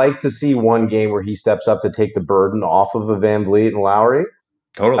I'd like to see one game where he steps up to take the burden off of a Van Vliet and Lowry.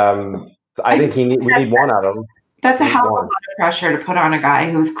 Totally. I think we need one out of him. That's a hell of a lot of pressure to put on a guy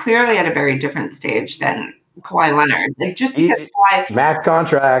who's clearly at a very different stage than Kawhi Leonard. Like, just because Kawhi, max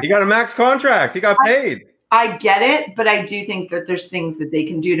contract. He got a max contract. He got paid. I get it, but I do think that there's things that they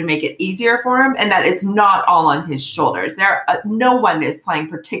can do to make it easier for him, and that it's not all on his shoulders. No one is playing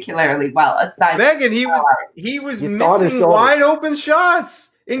particularly well aside. Megan, he was missing wide open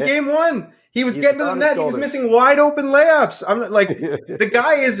shots in game 1. He was getting to the net. He was missing wide open layups. I'm like, the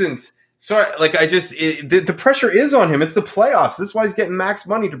guy isn't. Sorry, like the pressure is on him. It's the playoffs. This is why he's getting max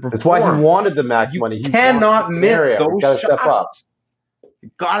money to perform. That's why he wanted the max money. He cannot miss those shots.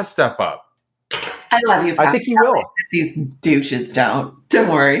 You gotta step up. I love you, Pat. I think he will. These douches don't. Don't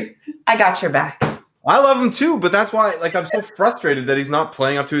worry. I got your back. I love him too, but that's why, like, I'm so frustrated that he's not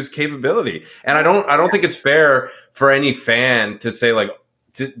playing up to his capability. And I don't think it's fair for any fan to say, like,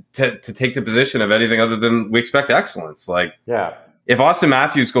 to take the position of anything other than we expect excellence. Like, yeah. If Austin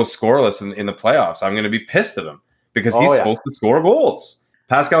Matthews goes scoreless in the playoffs, I'm going to be pissed at him because he's supposed to score goals.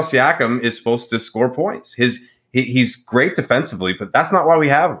 Pascal Siakam is supposed to score points. He's great defensively, but that's not why we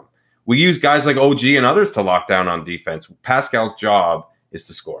have him. We use guys like OG and others to lock down on defense. Pascal's job is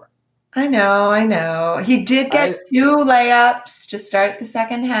to score. I know. He did get 2 layups to start the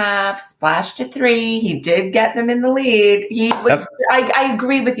second half, splashed to 3. He did get them in the lead. I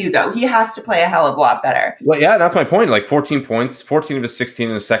agree with you, though. He has to play a hell of a lot better. Well, yeah, that's my point. Like 14 points, 14 of his 16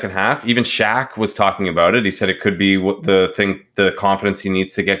 in the second half. Even Shaq was talking about it. He said it could be the confidence he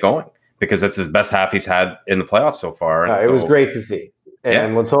needs to get going, because that's his best half he's had in the playoffs so far. It was great to see.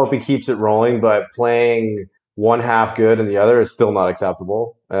 And let's hope he keeps it rolling. But playing one half good and the other is still not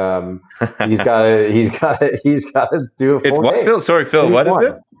acceptable. He's got to do a full It's what, game. Phil? Sorry, Phil. What is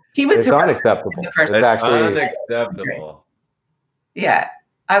it? It's unacceptable. It's actually unacceptable. Yeah,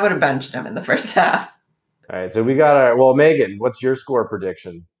 I would have benched him in the first half. All right, so we got Megan, what's your score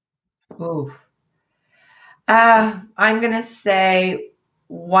prediction? Ooh. I'm going to say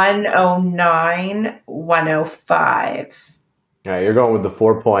 109, 105. All right, you're going with the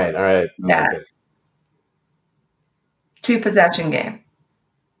 4 point. All right. Yeah. Okay. 2 possession game.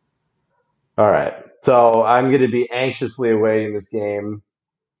 All right. So I'm going to be anxiously awaiting this game.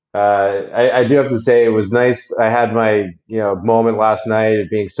 I do have to say it was nice. I had my moment last night of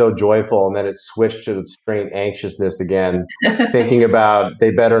being so joyful, and then it switched to straight anxiousness again, thinking about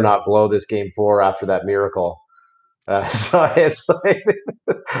they better not blow this game 4 after that miracle. So it's like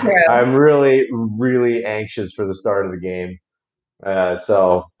I'm really, really anxious for the start of the game.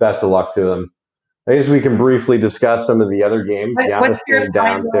 So best of luck to them. I guess we can briefly discuss some of the other games.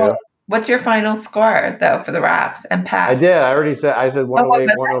 What's your final score, though, for the Raps and Pat? I did. I already said. I said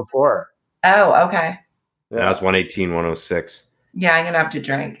 108, 104. Oh, okay. Yeah, that's 118, 106. Yeah, I'm gonna have to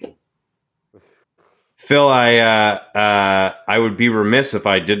drink. Phil, I would be remiss if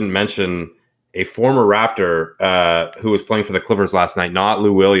I didn't mention a former Raptor who was playing for the Clippers last night, not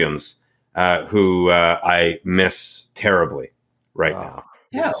Lou Williams, who I miss terribly now.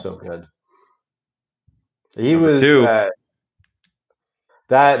 Yeah, so good. He was.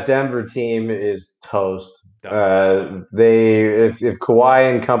 That Denver team is toast. If Kawhi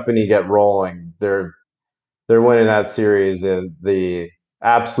and company get rolling, they're winning that series. And the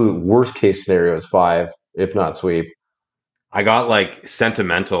absolute worst case scenario is 5, if not sweep. I got like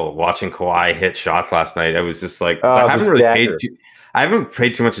sentimental watching Kawhi hit shots last night. I was just like, I haven't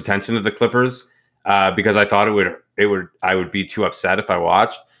paid too much attention to the Clippers because I thought I would be too upset if I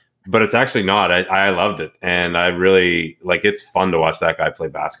watched. But it's actually not. I loved it. And I really it's fun to watch that guy play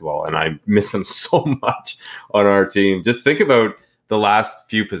basketball. And I miss him so much on our team. Just think about the last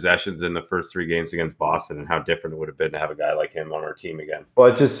few possessions in the first 3 games against Boston and how different it would have been to have a guy like him on our team again. Well,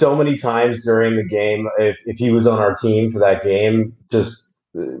 it's just so many times during the game, if he was on our team for that game,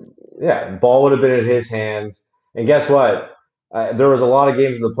 the ball would have been in his hands. And guess what? There was a lot of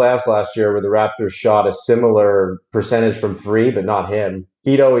games in the playoffs last year where the Raptors shot a similar percentage from 3, but not him.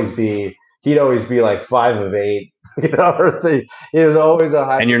 He'd always be like 5 of 8. He was always a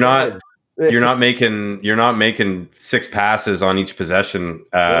high. And you're not making 6 passes on each possession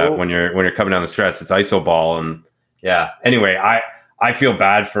when you're coming down the stretch. It's iso ball, and yeah. Anyway, I feel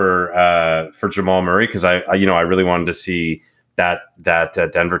bad for Jamal Murray because I really wanted to see that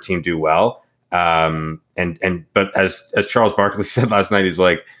Denver team do well. But as Charles Barkley said last night, he's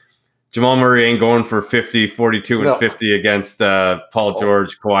like, Jamal Murray ain't going for 50, 42, and 50 against Paul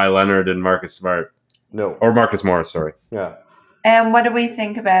George, Kawhi Leonard, and Marcus Smart. No. Or Marcus Morris, sorry. Yeah. And what do we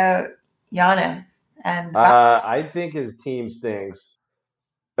think about Giannis? And I think his team stinks.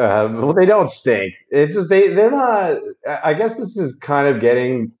 Well, they don't stink. It's just they're not. I guess this is kind of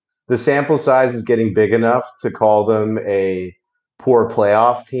the sample size is getting big enough to call them a poor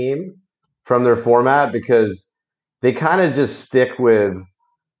playoff team from their format because they kind of just stick with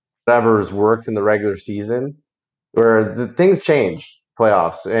whatever's worked in the regular season, where the things change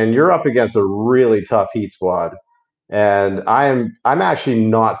playoffs, and you're up against a really tough Heat squad. And I'm actually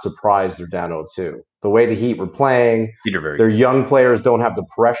not surprised they're down 0-2. The way the Heat were playing, their young players don't have the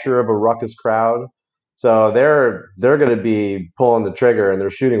pressure of a ruckus crowd, so they're going to be pulling the trigger, and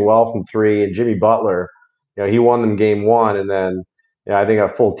they're shooting well from 3. And Jimmy Butler, he won them game 1, and then I think a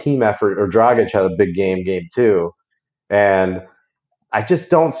full team effort. Or Dragic had a big game 2, and I just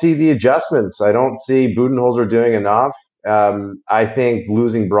don't see the adjustments. I don't see Budenholzer doing enough. I think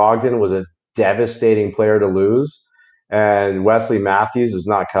losing Brogdon was a devastating player to lose, and Wesley Matthews is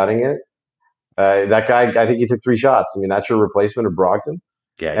not cutting it. That guy, I think he took 3 shots. I mean, that's your replacement of Brogdon.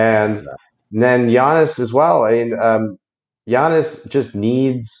 Yeah, and then Giannis as well. I mean, Giannis just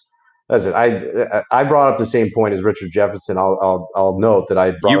needs. Listen, I brought up the same point as Richard Jefferson. I'll note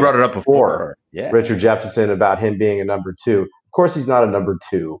that you brought it up before. Yeah, Richard Jefferson about him being a number 2. Of course, he's not a number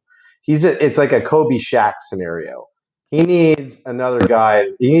 2. It's like a Kobe Shaq scenario. He needs another guy.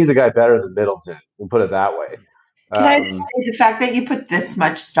 He needs a guy better than Middleton. We'll put it that way. Can I tell you, the fact that you put this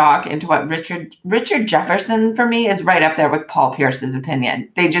much stock into what Richard Jefferson for me is right up there with Paul Pierce's opinion.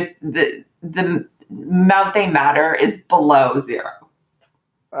 They just the amount they matter is below 0.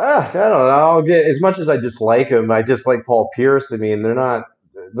 I don't know. As much as I dislike him, I dislike Paul Pierce. I mean, they're not.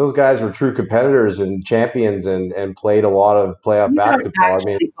 Those guys were true competitors and champions and played a lot of playoff basketball. I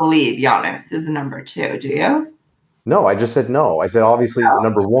mean, believe Giannis is number 2, do you? No, I just said no. I said obviously he's the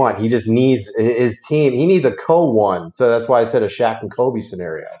number one. He just needs his team. He needs a co-one. So that's why I said a Shaq and Kobe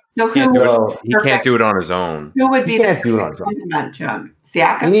scenario. So he can't do it on his own. Who would be the complement to him?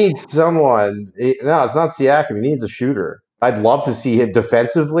 Siakam? He needs someone. No, it's not Siakam. He needs a shooter. I'd love to see him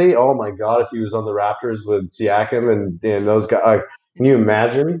defensively. Oh my god, if he was on the Raptors with Siakam and those guys, can you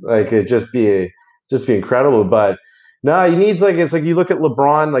imagine? Like it'd just be incredible. But no, he needs it's like you look at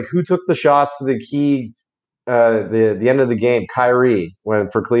LeBron. Like who took the shots to the key, the end of the game? Kyrie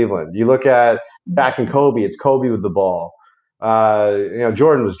went for Cleveland. You look at back in Kobe. It's Kobe with the ball.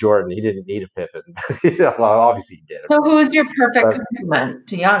 Jordan was Jordan. He didn't need a Pippen. Well, obviously he did. So who's your perfect complement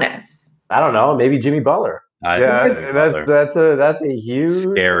to Giannis? I don't know. Maybe Jimmy Butler. That's a huge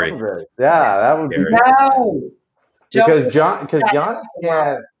scary. Number. Yeah, that would be no. Because Giannis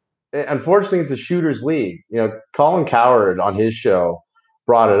can't. Unfortunately, it's a shooters league. Colin Cowherd on his show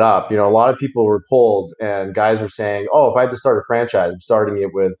brought it up. A lot of people were pulled, and guys were saying, "Oh, if I had to start a franchise, I'm starting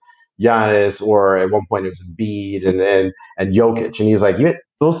it with Giannis," or at one point it was Embiid and Jokic, and he's like,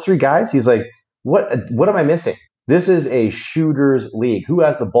 "Those three guys." He's like, "What am I missing? This is a shooters league. Who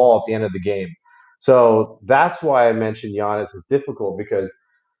has the ball at the end of the game?" So that's why I mentioned Giannis is difficult, because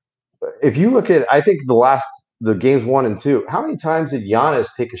if you look at, I think the games 1 and 2, how many times did Giannis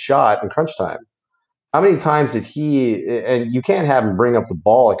take a shot in crunch time? How many times did and you can't have him bring up the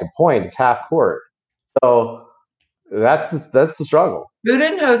ball like a point, it's half court. So that's the struggle.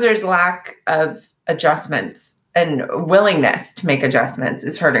 Budenholzer's lack of adjustments and willingness to make adjustments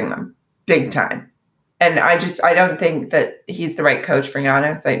is hurting them big time. And I don't think that he's the right coach for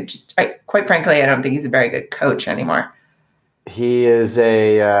Giannis. Quite frankly, I don't think he's a very good coach anymore. He is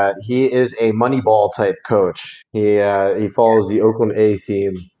a Moneyball type coach. He follows the Oakland A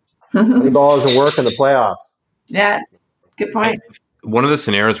theme. Moneyball doesn't work in the playoffs. Yeah, good point. One of the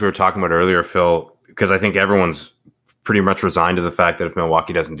scenarios we were talking about earlier, Phil, because I think everyone's pretty much resigned to the fact that if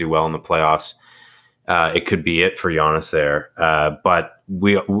Milwaukee doesn't do well in the playoffs, it could be it for Giannis there. But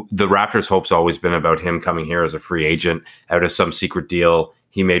the Raptors' hope's always been about him coming here as a free agent out of some secret deal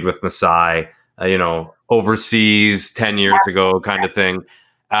he made with Masai, overseas 10 years ago kind of thing.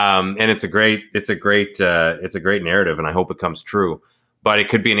 And it's a great narrative, and I hope it comes true. But it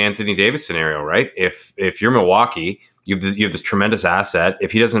could be an Anthony Davis scenario, right? If you're Milwaukee, you have this tremendous asset.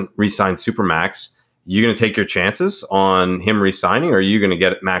 If he doesn't re-sign Supermax, you're going to take your chances on him re-signing, or are you going to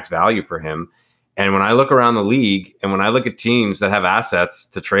get max value for him? And when I look around the league and when I look at teams that have assets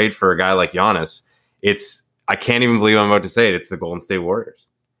to trade for a guy like Giannis, I can't even believe I'm about to say it. It's the Golden State Warriors.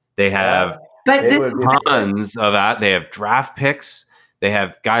 They have tons of that. They have draft picks. They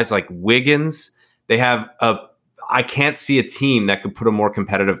have guys like Wiggins. They have I can't see a team that could put a more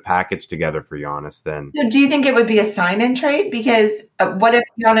competitive package together for Giannis than. So do you think it would be a sign-in trade? Because what if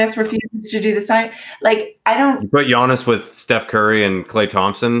Giannis refuses to do the sign? I don't. You put Giannis with Steph Curry and Klay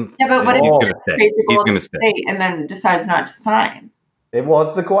Thompson. Yeah, but what if he's going to stay? He's going to stay, and then decides not to sign? Well,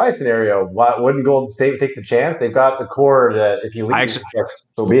 it's the Kawhi scenario. Why wouldn't Golden State take the chance? They've got the core that if he leaves,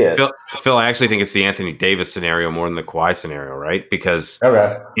 so be it. Phil, I actually think it's the Anthony Davis scenario more than the Kawhi scenario, right? Because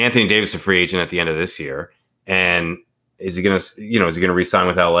Anthony Davis is a free agent at the end of this year. And is he going to re-sign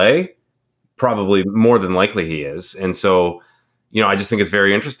with LA? Probably, more than likely he is. And so, I just think it's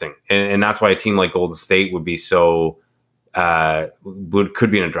very interesting. And that's why a team like Golden State would be could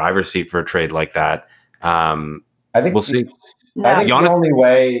be in a driver's seat for a trade like that. I think we'll see. I think the only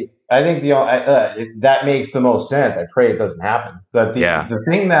way, that makes the most sense. I pray it doesn't happen. But the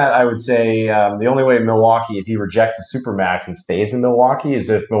thing that I would say, the only way Milwaukee, if he rejects the Supermax and stays in Milwaukee, is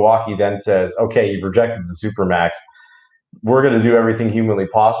if Milwaukee then says, okay, you've rejected the Supermax, we're going to do everything humanly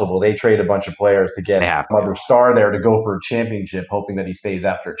possible. They trade a bunch of players to get another star there to go for a championship, hoping that he stays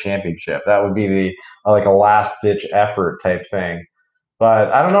after a championship. That would be a last-ditch effort type thing.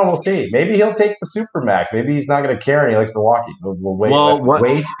 But I don't know. We'll see. Maybe he'll take the Supermax. Maybe he's not going to care and he likes Milwaukee. We'll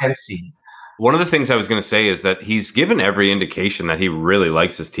wait and see. One of the things I was going to say is that he's given every indication that he really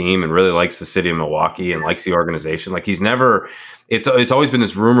likes his team and really likes the city of Milwaukee and likes the organization. He's never – it's always been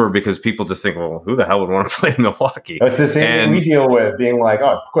this rumor because people just think, well, who the hell would want to play in Milwaukee? It's the same thing we deal with, being like,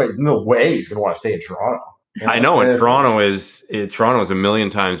 oh, no way he's going to want to stay in Toronto. I know, and Toronto is a million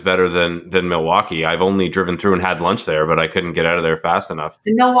times better than Milwaukee. I've only driven through and had lunch there, but I couldn't get out of there fast enough.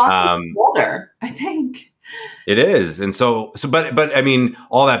 And Milwaukee's older, I think. It is, and but I mean,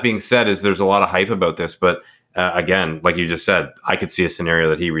 all that being said, is there's a lot of hype about this. But again, like you just said, I could see a scenario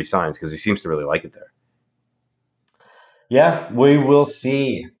that he resigns because he seems to really like it there. Yeah, we will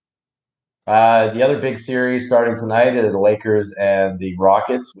see. The other big series starting tonight are the Lakers and the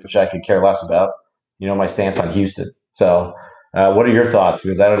Rockets, which I could care less about. My stance on Houston. So what are your thoughts?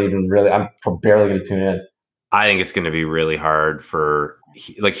 Because I don't even really, I'm barely going to tune in. I think it's going to be really hard for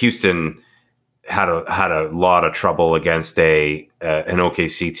Houston had a lot of trouble against an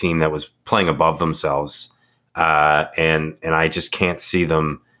OKC team that was playing above themselves, and I just can't see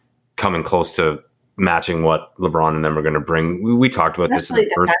them coming close to matching what LeBron and them are going to bring. We talked about especially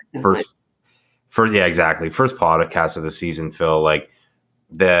this in the first exactly first podcast of the season, Phil, like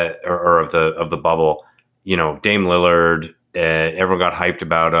of the bubble. Dame Lillard, everyone got hyped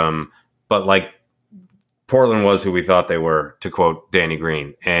about him, but like Portland was who we thought they were, to quote Danny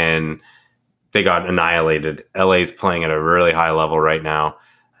Green, and they got annihilated. LA's playing at a really high level right now,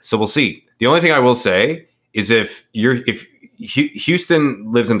 so we'll see. The only thing I will say is if Houston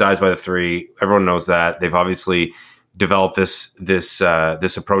lives and dies by the three, everyone knows that. They've obviously developed this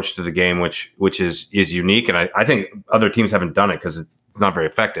approach to the game, which is unique, and I think other teams haven't done it because it's not very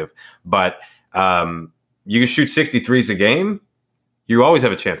effective. But you can shoot 63s a game, you always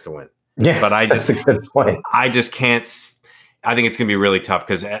have a chance to win. Yeah, but that's a good point. I just can't. I think it's going to be really tough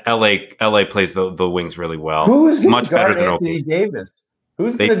because LA plays the wings really well. Who's much better than Anthony Davis?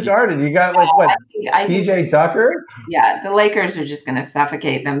 Who's going to guard it? You got PJ Tucker? Yeah, the Lakers are just going to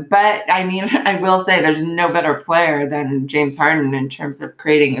suffocate them. But I mean, I will say there's no better player than James Harden in terms of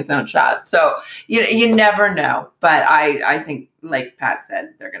creating his own shot. So you never know. But I think, like Pat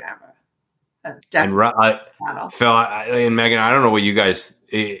said, they're going to have a definite battle. Phil and Megan, I don't know what you guys,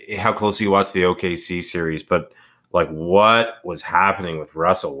 how closely you watch the OKC series, but like what was happening with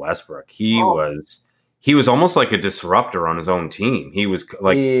Russell Westbrook? He was almost like a disruptor on his own team. He was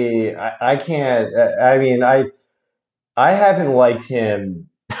like, I can't. I mean, I haven't liked him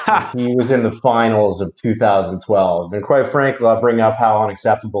since he was in the finals of 2012. And quite frankly, I'll bring up how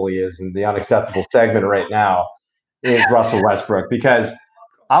unacceptable he is. And the unacceptable segment right now is Russell Westbrook, because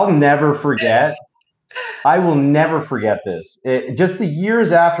I'll never forget. I will never forget this. Just the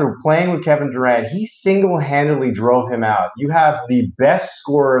years after playing with Kevin Durant, he single-handedly drove him out. You have the best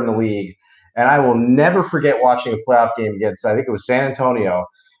scorer in the league. And I will never forget watching a playoff game against, I think it was San Antonio,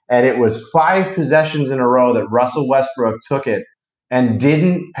 and it was 5 possessions in a row that Russell Westbrook took it and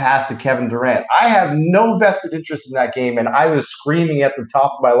didn't pass to Kevin Durant. I have no vested interest in that game, and I was screaming at the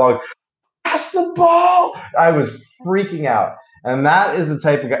top of my lungs, pass the ball! I was freaking out. And that is the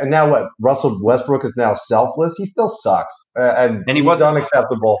type of guy. And now what? Russell Westbrook is now selfless. He still sucks. And he was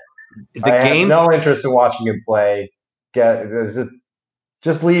unacceptable. I have no interest in watching him play.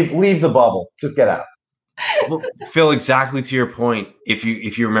 Just leave the bubble. Just get out. Well, Phil, exactly to your point. If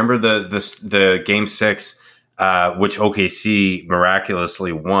you remember the game 6, which OKC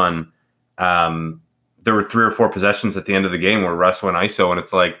miraculously won, there were 3 or 4 possessions at the end of the game where Russ went ISO, and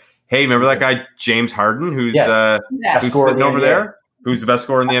it's like, hey, remember that guy James Harden who's sitting over there, who's the best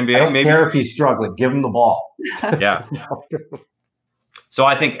scorer in the NBA? I don't care if he's struggling. Give him the ball. Yeah. So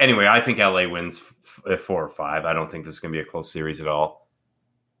I think LA wins 4 or 5. I don't think this is going to be a close series at all.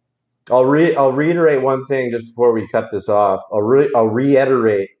 I'll reiterate one thing just before we cut this off. I'll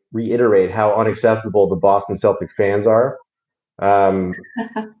reiterate how unacceptable the Boston Celtic fans are.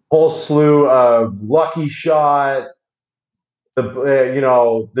 Whole slew of lucky shot.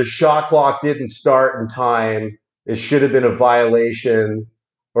 The shot clock didn't start in time. It should have been a violation,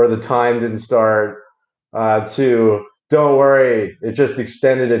 or the time didn't start. To don't worry, it just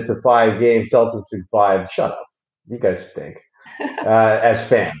extended it to 5 games. Celtics in 5. Shut up. You guys stink. As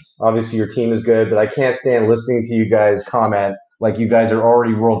fans, obviously your team is good, but I can't stand listening to you guys comment like you guys are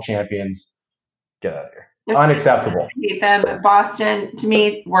already world champions. Get out of here. Unacceptable. I hate them. Boston, to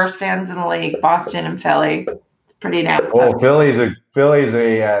me, worst fans in the league. Boston and Philly. It's pretty damn. Oh, Philly's they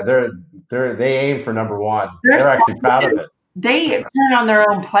aim for number 1. They're actually proud of it. They turn on their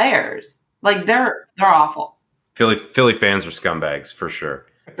own players. Like they're awful. Philly fans are scumbags for sure.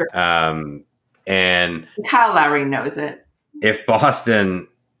 And Kyle Lowry knows it. If Boston,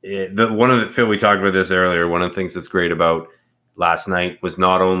 Phil, we talked about this earlier. One of the things that's great about last night was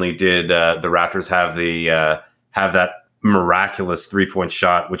not only did the Raptors have that miraculous 3-point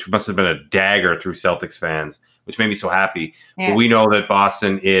shot, which must have been a dagger through Celtics fans, which made me so happy. Yeah. But we know that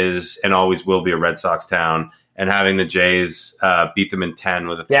Boston is and always will be a Red Sox town, and having the Jays beat them in 10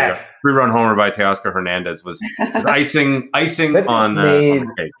 with a 3-run homer by Teoscar Hernandez was icing on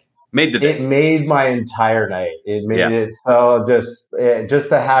the cake. Made the day. It made my entire night. It made it so just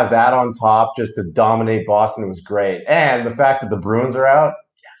to have that on top, just to dominate Boston was great. And the fact that the Bruins are out,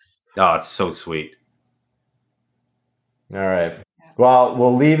 yes. Oh, it's so sweet. All right. Well,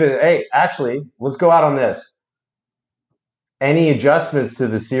 we'll leave it. Hey, actually, let's go out on this. Any adjustments to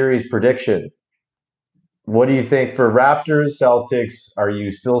the series prediction? What do you think for Raptors, Celtics? Are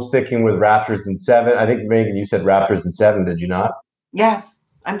you still sticking with Raptors in 7? I think, Megan, you said Raptors in 7, did you not? Yeah.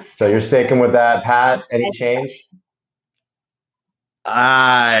 So you're sticking with that, Pat? Any change?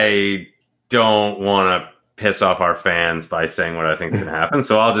 I don't want to piss off our fans by saying what I think is going to happen,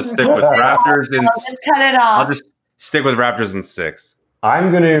 so I'll just stick with Raptors. Just cut it off. I'll just stick with Raptors in 6.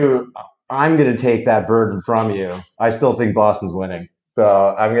 I'm gonna take that burden from you. I still think Boston's winning,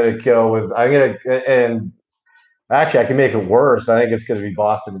 so I'm gonna go with and actually I can make it worse. I think it's gonna be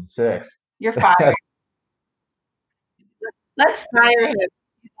Boston in 6. You're fired. Let's fire him.